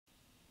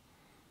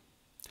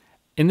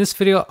In this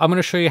video, I'm going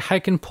to show you how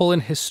you can pull in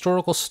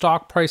historical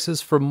stock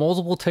prices for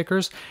multiple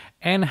tickers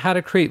and how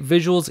to create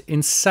visuals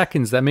in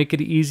seconds that make it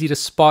easy to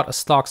spot a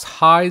stock's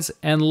highs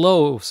and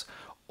lows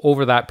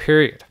over that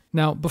period.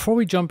 Now, before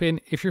we jump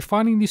in, if you're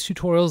finding these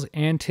tutorials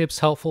and tips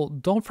helpful,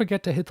 don't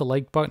forget to hit the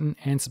like button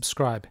and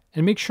subscribe,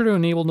 and make sure to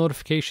enable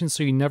notifications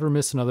so you never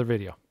miss another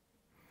video.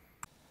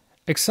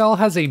 Excel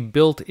has a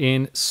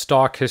built-in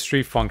stock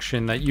history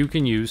function that you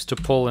can use to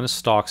pull in a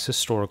stock's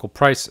historical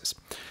prices.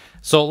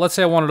 So let's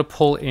say I wanted to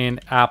pull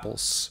in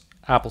Apple's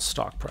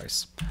stock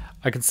price.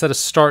 I can set a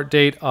start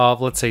date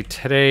of, let's say,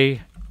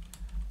 today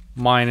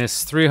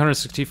minus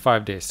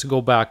 365 days to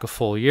go back a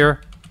full year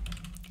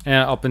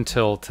and up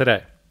until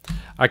today.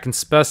 I can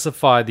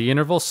specify the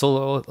interval.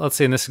 So let's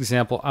say in this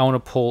example, I want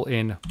to pull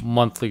in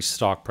monthly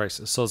stock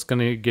prices. So it's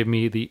going to give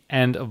me the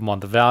end of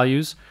month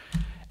values.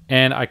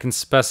 And I can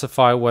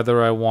specify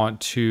whether I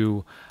want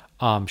to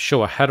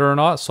show a header or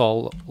not. So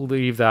I'll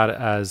leave that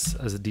as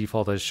a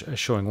default as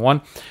showing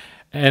one.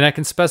 And I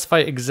can specify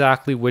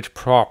exactly which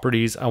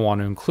properties I want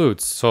to include.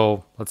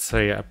 So let's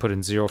say I put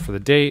in 0 for the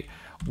date,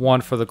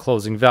 1 for the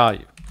closing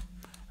value.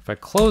 If I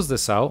close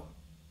this out,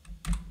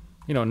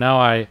 now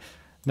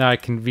I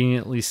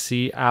conveniently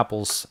see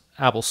Apple's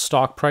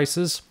stock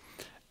prices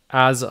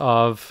as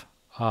of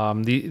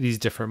these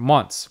different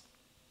months.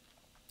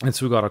 And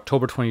so we've got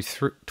October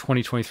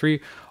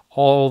 2023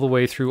 all the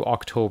way through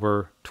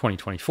October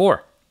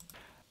 2024.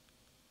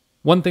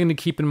 One thing to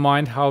keep in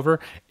mind,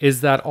 however,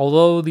 is that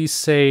although these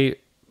say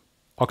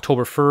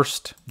October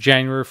 1st,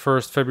 January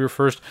 1st, February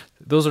 1st,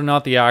 those are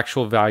not the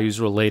actual values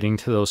relating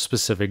to those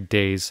specific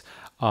days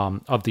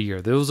of the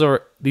year.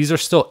 These are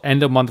still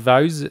end of month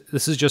values.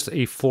 This is just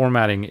a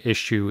formatting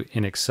issue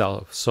in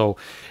Excel. So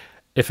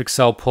if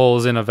Excel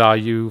pulls in a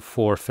value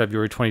for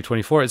February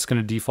 2024, it's going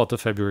to default to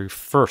February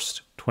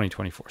 1st,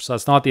 2024. So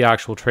that's not the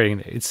actual trading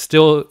day. It's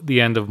still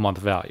the end of month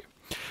value.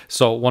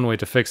 So one way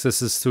to fix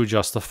this is to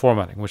adjust the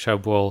formatting, which I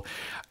will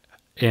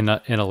in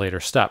a later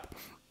step.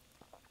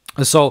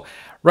 So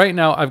right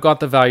now I've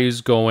got the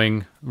values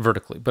going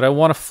vertically, but I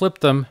want to flip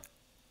them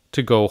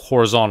to go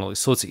horizontally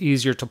so it's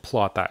easier to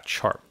plot that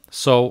chart.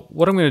 So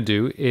what I'm going to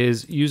do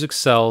is use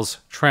Excel's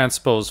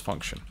transpose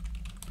function,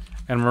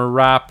 and I'm going to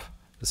wrap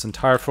this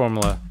entire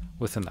formula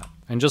within that.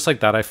 And just like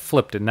that, I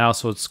flipped it now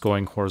so it's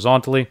going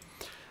horizontally.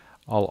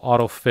 I'll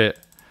auto fit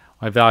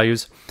my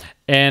values,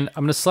 and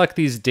I'm going to select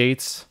these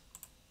dates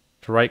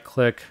to right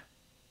click,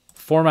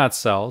 format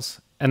cells,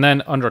 and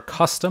then under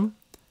custom,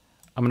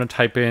 I'm going to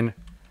type in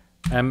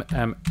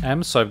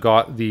MMM. So I've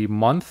got the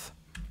month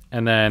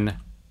and then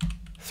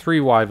 3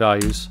 Y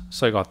values.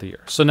 So I got the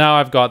year. So now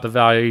I've got the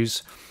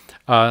values.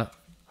 I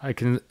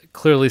can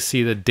clearly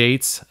see the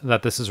dates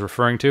that this is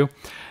referring to.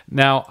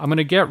 Now I'm going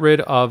to get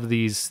rid of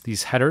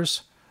these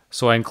headers.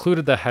 So I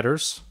included the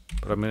headers,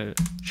 but I'm going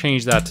to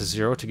change that to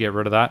 0 to get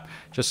rid of that,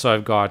 just so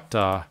I've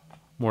got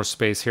more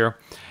space here.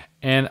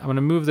 And I'm going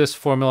to move this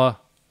formula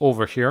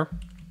over here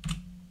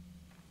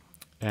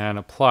and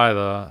apply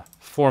the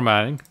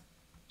formatting.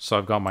 So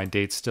I've got my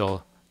dates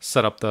still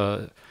set up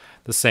the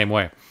same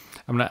way.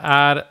 I'm going to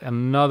add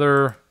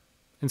insert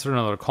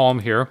another column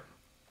here,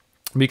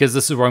 because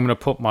this is where I'm going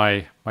to put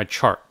my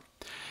chart.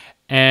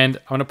 And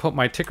I'm going to put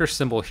my ticker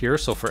symbol here.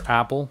 So for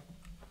Apple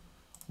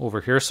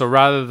over here. So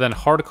rather than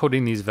hard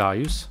coding these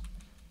values,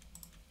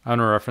 I'm going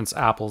to reference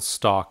Apple's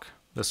stock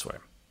this way.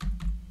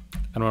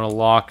 I'm going to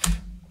lock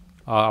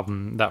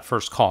that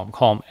first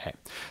column A.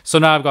 So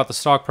now I've got the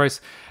stock price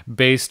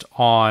based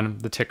on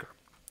the ticker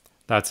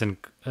that's in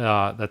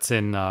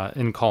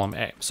column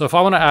A. So if I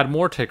want to add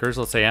more tickers,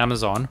 let's say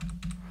Amazon,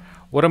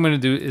 what I'm going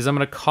to do is I'm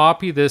going to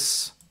copy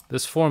this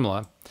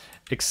formula,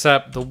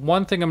 except the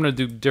one thing I'm going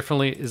to do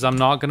differently is I'm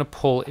not going to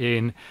pull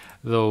in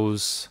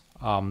those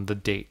the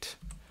date.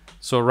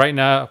 So right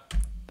now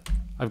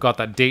I've got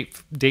that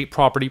date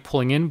property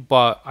pulling in,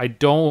 but I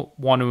don't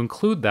want to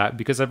include that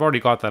because I've already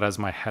got that as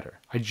my header.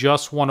 I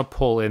just want to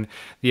pull in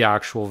the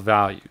actual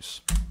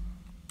values.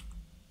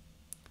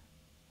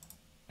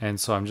 And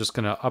so I'm just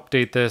going to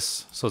update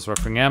this. So it's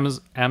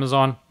referencing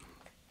Amazon.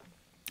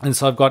 And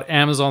so I've got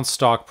Amazon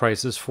stock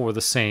prices for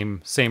the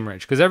same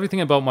range, because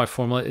everything about my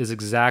formula is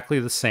exactly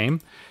the same.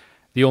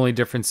 The only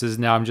difference is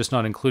now I'm just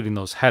not including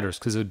those headers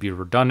because it would be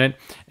redundant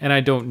and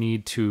I don't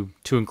need to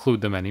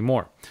include them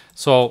anymore.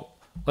 So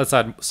let's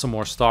add some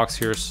more stocks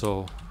here.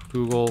 So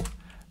Google,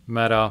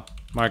 Meta,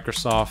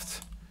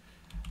 Microsoft,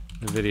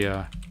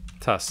 Nvidia,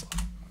 Tesla.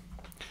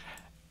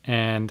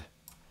 And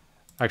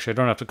actually, I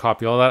don't have to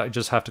copy all that. I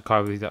just have to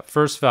copy that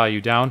first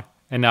value down,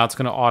 and now it's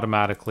going to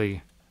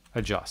automatically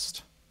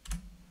adjust.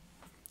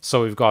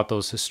 So we've got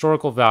those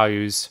historical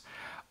values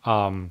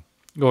going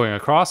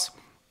across.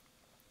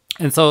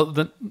 And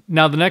so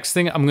now the next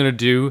thing I'm going to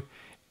do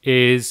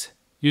is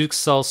use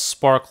Excel's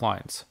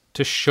Sparklines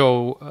to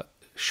show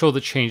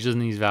the changes in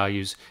these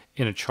values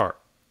in a chart.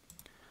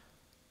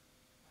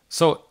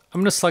 So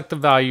I'm going to select the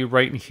value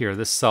right in here,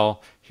 this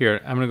cell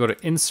here. I'm going to go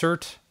to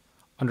Insert.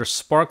 Under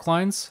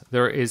Sparklines,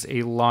 there is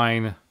a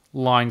line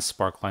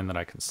sparkline that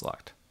I can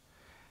select.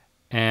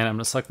 And I'm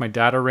going to select my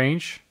data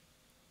range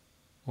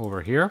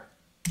over here.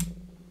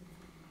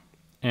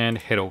 and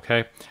hit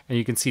OK. And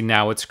you can see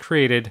now it's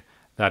created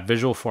that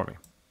visual for me.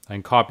 I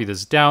can copy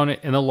this down,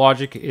 and the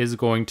logic is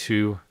going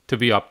to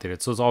be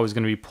updated. So it's always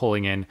going to be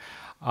pulling in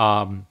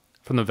from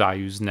the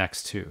values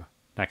next to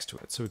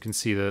it. So we can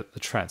see the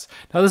trends.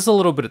 Now this is a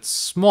little bit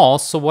small,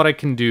 so what I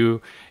can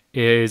do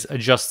is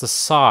adjust the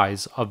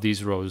size of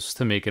these rows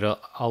to make it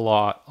a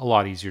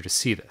lot easier to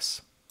see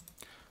this.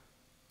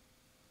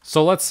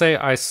 So let's say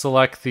I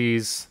select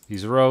these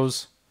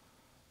rows,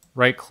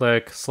 right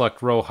click,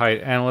 select row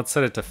height, and let's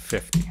set it to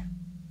 50.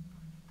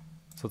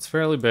 So it's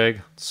fairly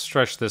big. Let's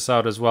stretch this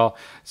out as well.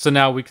 So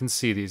now we can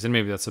see these, and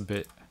maybe that's a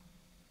bit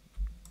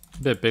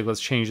big.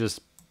 Let's change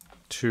this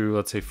to,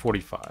 let's say,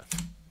 45,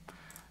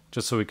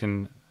 just so we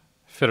can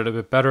fit it a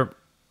bit better.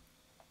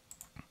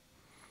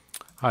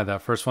 Hide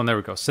that first one. There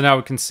we go. So now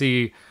we can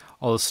see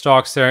all the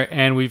stocks there,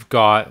 and we've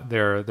got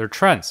their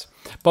trends.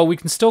 But we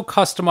can still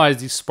customize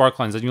these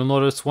sparklines, and you'll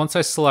notice once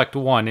I select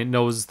one, it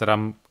knows that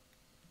I'm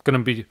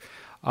going to be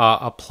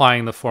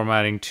applying the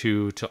formatting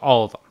to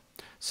all of them.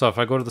 So if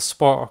I go to the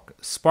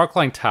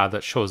Sparkline tab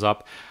that shows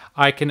up,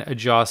 I can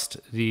adjust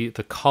the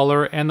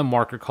color and the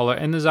marker color,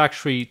 and there's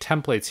actually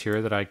templates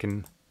here that I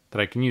can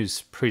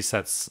use,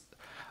 preset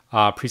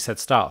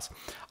styles.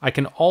 I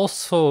can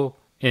also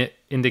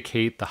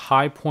indicate the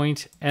high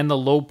point and the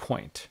low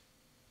point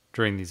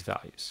during these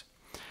values.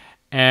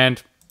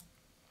 And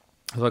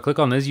if I click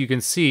on this, you can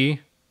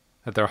see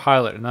that they're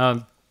highlighted.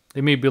 Now,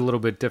 they may be a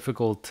little bit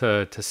difficult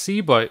to see,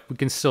 but we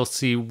can still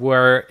see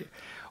where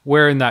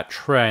in that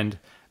trend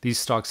these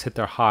stocks hit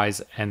their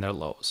highs and their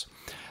lows.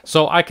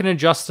 So I can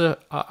adjust the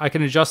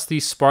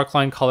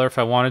sparkline color if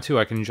I wanted to.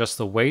 I can adjust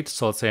the weight.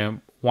 So let's say I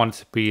want it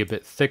to be a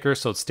bit thicker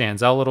so it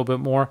stands out a little bit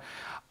more.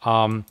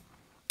 And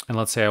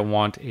let's say I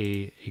want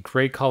a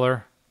gray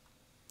color,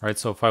 right?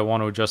 So if I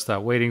want to adjust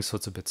that weighting so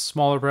it's a bit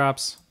smaller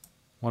perhaps,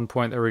 1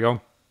 point, there we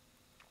go.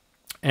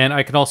 And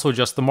I can also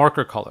adjust the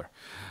marker color.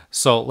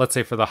 So let's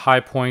say for the high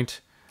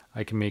point,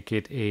 I can make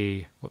it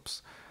the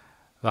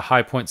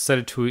high point, set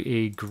it to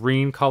a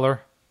green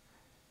color.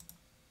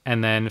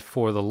 And then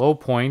for the low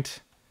point,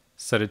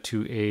 set it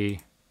to a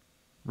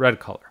red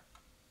color.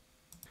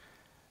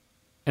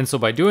 And so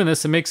by doing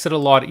this, it makes it a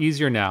lot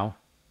easier now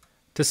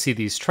to see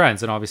these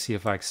trends. And obviously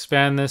if I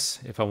expand this,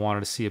 if I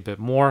wanted to see a bit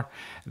more,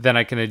 then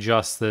I can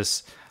adjust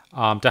this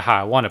to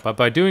how I want it. But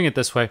by doing it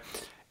this way,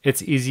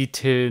 it's easy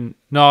to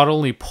not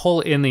only pull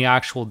in the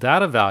actual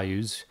data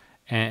values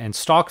and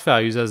stock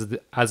values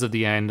as of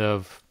the end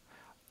of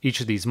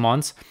each of these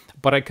months,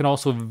 but I can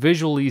also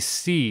visually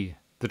see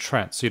the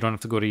trend. So you don't have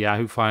to go to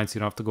Yahoo Finance, you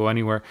don't have to go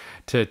anywhere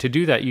to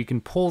do that. You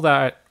can pull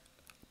that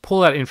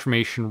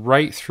information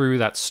right through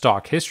that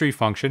stock history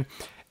function,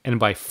 and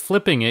by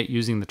flipping it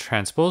using the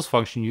transpose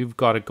function, you've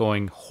got it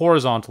going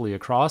horizontally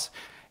across,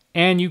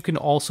 and you can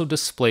also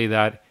display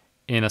that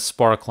in a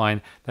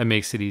Sparkline that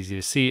makes it easy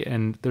to see.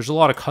 And there's a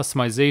lot of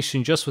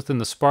customization just within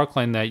the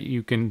Sparkline that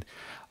you can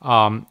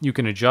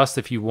adjust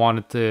if you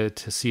wanted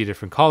to see a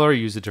different color,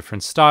 use a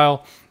different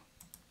style.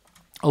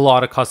 A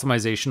lot of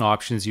customization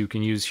options you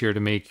can use here to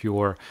make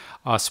your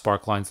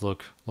Sparklines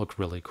look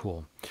really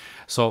cool.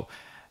 So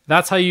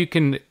that's how you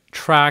can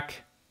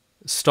track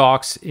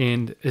stocks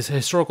in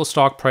historical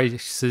stock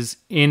prices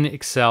in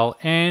Excel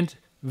and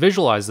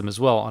visualize them as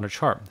well on a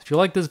chart. If you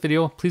like this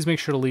video, please make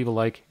sure to leave a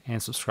like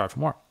and subscribe for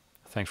more.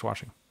 Thanks for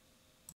watching.